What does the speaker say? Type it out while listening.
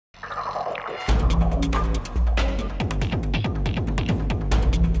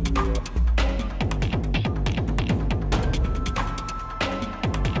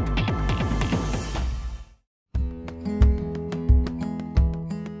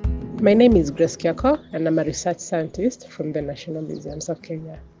My name is Kioko, and I'm a research scientist from the National Museums of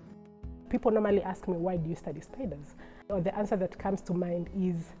Kenya. People normally ask me, why do you study spiders? Or the answer that comes to mind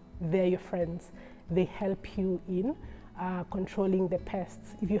is, they're your friends. They help you in controlling the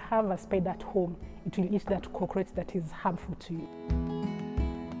pests. If you have a spider at home, it will eat that cockroach that is harmful to you.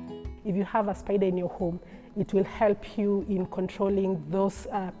 If you have a spider in your home, it will help you in controlling those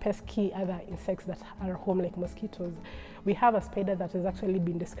pesky other insects that are home, like mosquitoes. We have a spider that has actually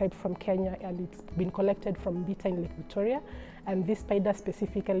been described from Kenya, and it's been collected from Bita in Lake Victoria. And this spider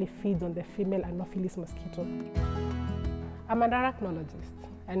specifically feeds on the female Anopheles mosquito. I'm an arachnologist,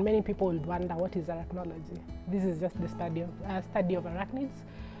 and many people will wonder, what is arachnology? This is just the study of arachnids,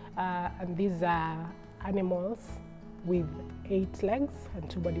 and these are animals with 8 legs and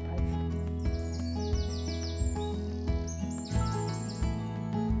 2 body parts.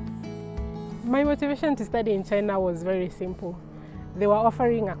 My motivation to study in China was very simple. They were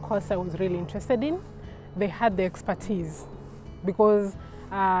offering a course I was really interested in. They had the expertise because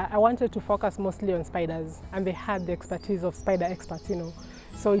I wanted to focus mostly on spiders, and they had the expertise of spider experts,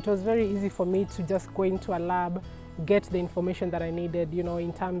 So it was very easy for me to just go into a lab, get the information that I needed,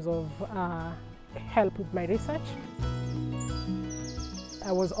 in terms of help with my research.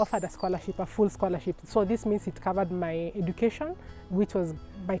 I was offered a scholarship, a full scholarship. So this means it covered my education, which was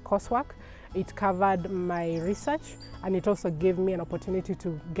my coursework. It covered my research, and it also gave me an opportunity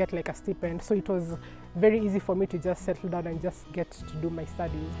to get like a stipend. So it was very easy for me to just settle down and just get to do my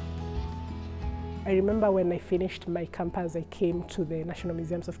studies. I remember when I finished my campus, I came to the National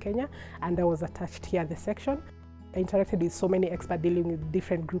Museums of Kenya, and I was attached here at the section. I interacted with so many experts dealing with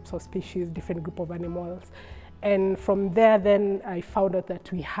different groups of species, different group of animals. And from there, then I found out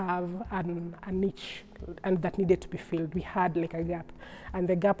that we have a niche and that needed to be filled. We had like a gap, and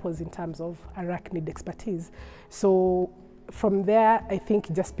the gap was in terms of arachnid expertise. So from there, I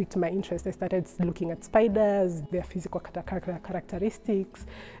think it just piqued my interest. I started looking at spiders, their physical characteristics,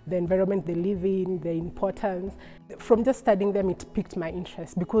 the environment they live in, their importance. From just studying them, it piqued my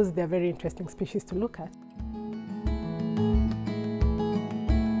interest because they're very interesting species to look at.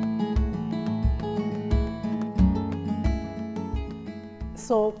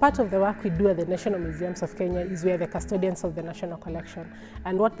 So part of the work we do at the National Museums of Kenya is we are the custodians of the national collection.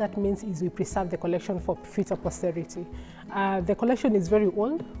 And what that means is we preserve the collection for future posterity. The collection is very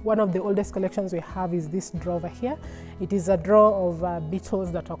old. One of the oldest collections we have is this drawer over here. It is a drawer of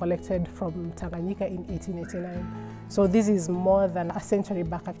beetles that were collected from Tanganyika in 1889. So this is more than a century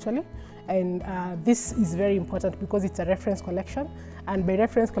back actually. And this is very important because it's a reference collection. And by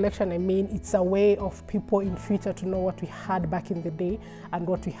reference collection, I mean it's a way of people in future to know what we had back in the day and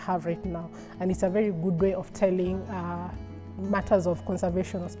what we have right now. And it's a very good way of telling matters of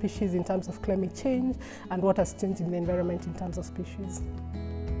conservation of species in terms of climate change and what has changed in the environment in terms of species.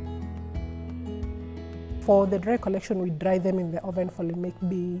 For the dry collection, we dry them in the oven for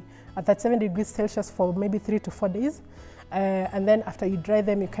maybe at 37 degrees Celsius for maybe 3 to 4 days. And then after you dry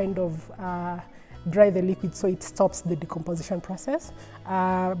them, you kind of dry the liquid so it stops the decomposition process.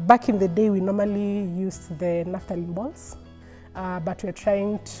 Back in the day, we normally used the naphthalene balls, but we're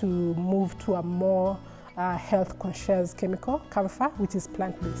trying to move to a more health-conscious chemical, camphor, which is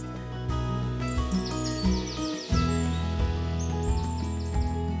plant-based.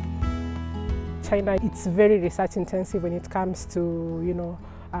 China, it's very research intensive when it comes to,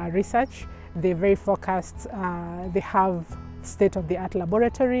 research. They're very focused. They have state-of-the-art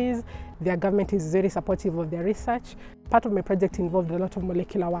laboratories. Their government is very supportive of their research. Part of my project involved a lot of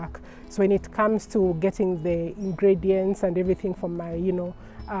molecular work. So when it comes to getting the ingredients and everything from my,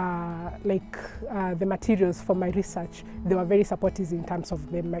 the materials for my research, they were very supportive in terms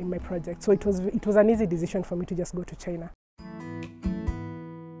of my project. So it was an easy decision for me to just go to China.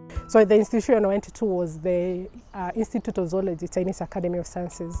 So the institution I went to was the Institute of Zoology, Chinese Academy of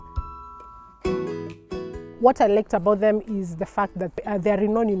Sciences. What I liked about them is the fact that they are a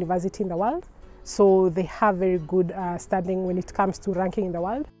renowned university in the world, so they have very good standing when it comes to ranking in the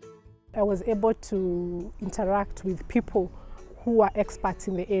world. I was able to interact with people who are experts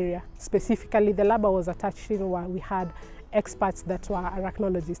in the area. Specifically, the lab I was attached to, where we had experts that were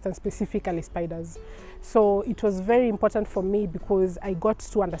arachnologists and specifically spiders. So it was very important for me because I got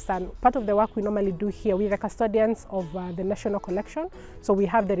to understand part of the work we normally do here. We're the custodians of the national collection. So we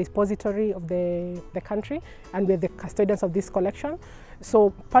have the repository of the country, and we're the custodians of this collection. So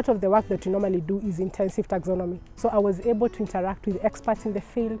part of the work that we normally do is intensive taxonomy. So I was able to interact with experts in the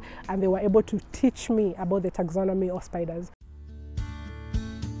field, and they were able to teach me about the taxonomy of spiders.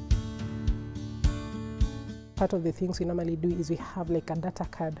 Part of the things we normally do is we have like a data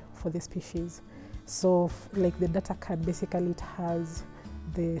card for the species. So like the data card, basically it has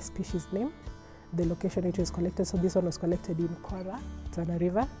the species name, the location it was collected. So this one was collected in Kora, Tana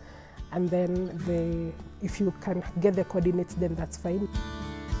River. And then if you can get the coordinates, then that's fine.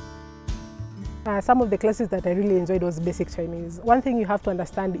 Some of the classes that I really enjoyed was basic Chinese. One thing you have to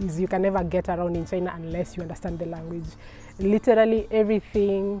understand is you can never get around in China unless you understand the language. Literally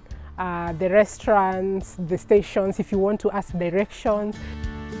everything, the restaurants, the stations, if you want to ask directions.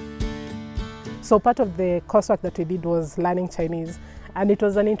 So part of the coursework that we did was learning Chinese. And it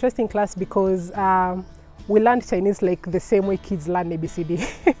was an interesting class because we learned Chinese like the same way kids learn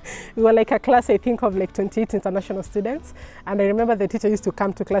ABCD. We were like a class, I think, of like 28 international students. And I remember the teacher used to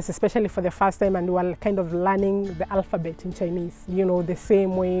come to class, especially for the first time, and we were kind of learning the alphabet in Chinese, you know, the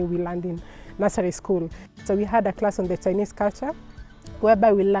same way we learned in nursery school. So we had a class on the Chinese culture,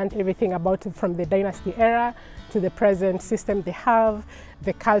 whereby we learned everything about it from the dynasty era to the present system they have,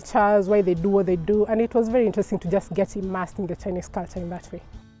 the cultures, why they do what they do. And it was very interesting to just get immersed in the Chinese culture in that way.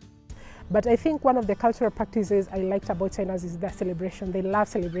 But I think one of the cultural practices I liked about China is their celebration. They love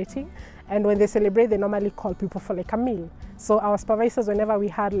celebrating. And when they celebrate, they normally call people for like a meal. So our supervisors, whenever we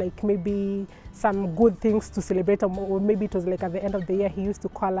had like maybe some good things to celebrate, or maybe it was like at the end of the year, he used to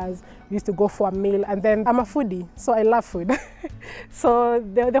call us, we used to go for a meal. And then I'm a foodie, so I love food. So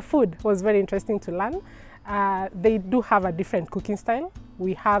the food was very interesting to learn. They do have a different cooking style.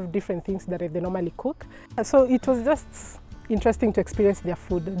 We have different things that they normally cook. So it was just interesting to experience their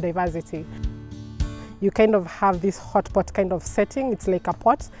food diversity. You kind of have this hot pot kind of setting. It's like a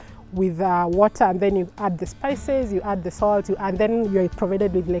pot with water, and then you add the spices, you add the salt, and then you're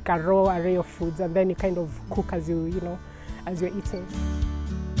provided with like a raw array of foods, and then you kind of cook as you're eating.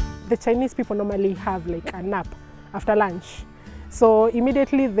 The Chinese people normally have like a nap after lunch. So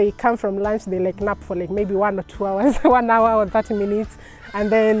immediately they come from lunch, they like nap for like maybe 1 or 2 hours, 1 hour or 30 minutes, and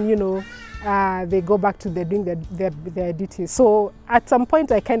then, you know, they go back to doing their duties. So at some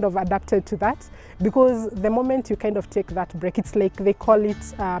point I kind of adapted to that, because the moment you kind of take that break, it's like they call it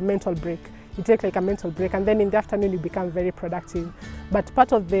a mental break. You take like a mental break, and then in the afternoon you become very productive. But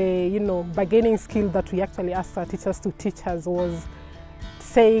part of the, you know, bargaining skill that we actually asked our teachers to teach us was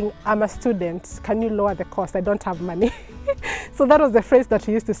saying, I'm a student, can you lower the cost? I don't have money. So that was the phrase that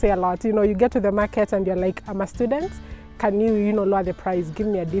we used to say a lot. You know, you get to the market and you're like, I'm a student, can you, lower the price, give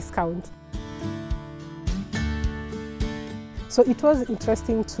me a discount? So it was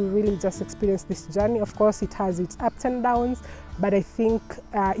interesting to really just experience this journey. Of course, it has its ups and downs, but I think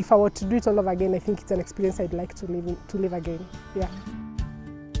if I were to do it all over again, I think it's an experience I'd like to live again. Yeah.